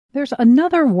There's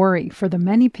another worry for the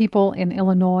many people in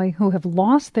Illinois who have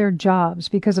lost their jobs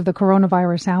because of the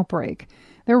coronavirus outbreak.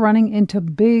 They're running into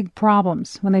big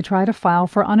problems when they try to file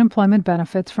for unemployment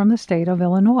benefits from the state of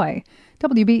Illinois.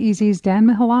 WBEZ's Dan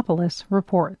Mihalopoulos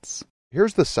reports.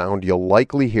 Here's the sound you'll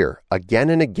likely hear again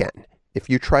and again if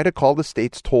you try to call the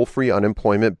state's toll-free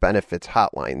unemployment benefits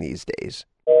hotline these days.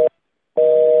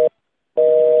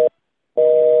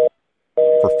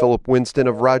 For Philip Winston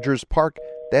of Rogers Park,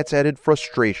 that's added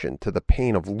frustration to the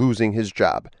pain of losing his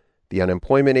job. The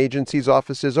unemployment agency's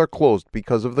offices are closed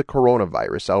because of the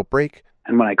coronavirus outbreak.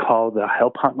 And when I call the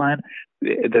help hotline,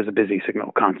 there's a busy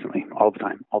signal constantly, all the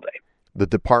time, all day. The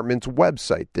department's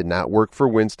website did not work for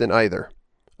Winston either.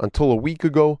 Until a week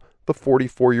ago, the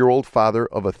 44-year-old father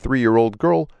of a 3-year-old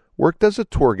girl worked as a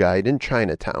tour guide in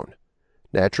Chinatown.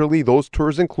 Naturally, those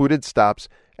tours included stops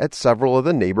at several of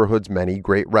the neighborhood's many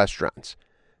great restaurants.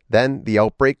 Then, the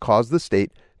outbreak caused the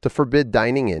state to forbid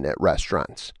dining in at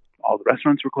restaurants. All the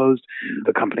restaurants were closed.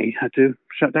 The company had to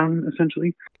shut down,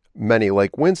 essentially. Many,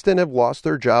 like Winston, have lost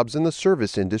their jobs in the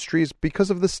service industries because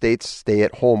of the state's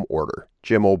stay-at-home order.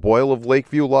 Jim O'Boyle of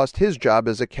Lakeview lost his job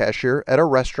as a cashier at a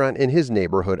restaurant in his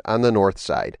neighborhood on the north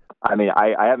side. I mean,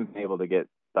 I haven't been able to get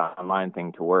the online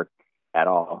thing to work at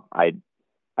all. I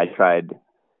tried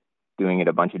doing it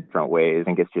a bunch of different ways. I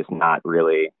think it's just not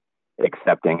really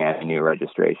accepting any new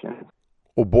registrations.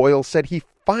 O'Boyle said he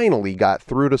finally got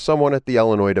through to someone at the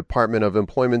Illinois Department of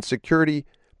Employment Security,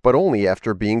 but only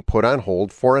after being put on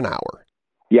hold for an hour.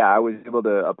 Yeah, I was able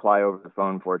to apply over the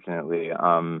phone, fortunately.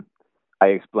 I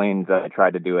explained that I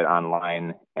tried to do it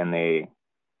online, and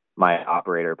my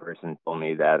operator person told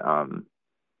me that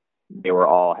they were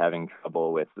all having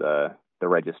trouble with the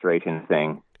registration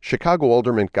thing. Chicago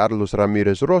Alderman Carlos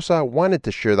Ramirez Rosa wanted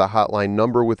to share the hotline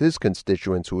number with his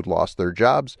constituents who had lost their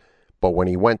jobs, but when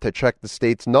he went to check the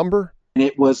state's number,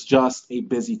 it was just a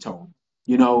busy tone.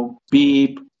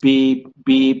 Beep, beep,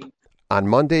 beep. On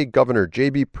Monday, Governor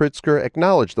J.B. Pritzker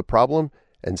acknowledged the problem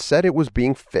and said it was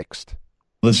being fixed.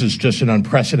 This is just an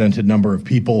unprecedented number of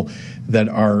people that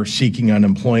are seeking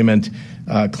unemployment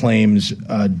claims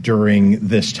during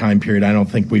this time period. I don't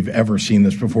think we've ever seen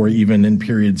this before, even in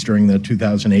periods during the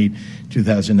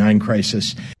 2008-2009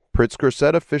 crisis. Pritzker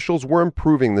said officials were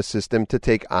improving the system to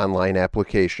take online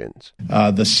applications.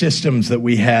 The systems that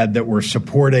we had that were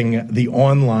supporting the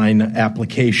online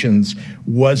applications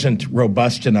wasn't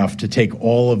robust enough to take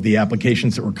all of the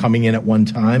applications that were coming in at one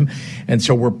time. And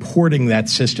so we're porting that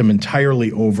system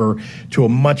entirely over to a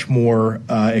much more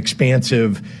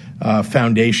expansive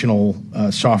foundational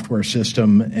software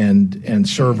system and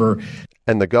server.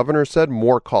 And the governor said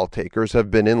more call takers have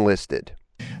been enlisted.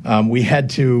 We had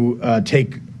to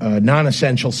take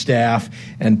non-essential staff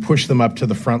and push them up to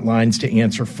the front lines to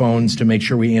answer phones to make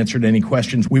sure we answered any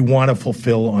questions we want to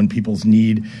fulfill on people's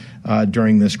need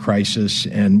during this crisis,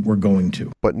 and we're going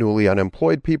to. But newly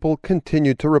unemployed people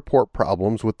continued to report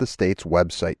problems with the state's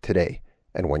website today.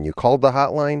 And when you called the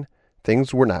hotline,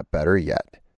 things were not better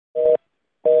yet.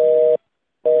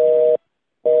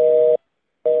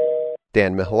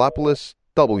 Dan Mihalopoulos,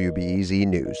 WBEZ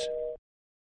News.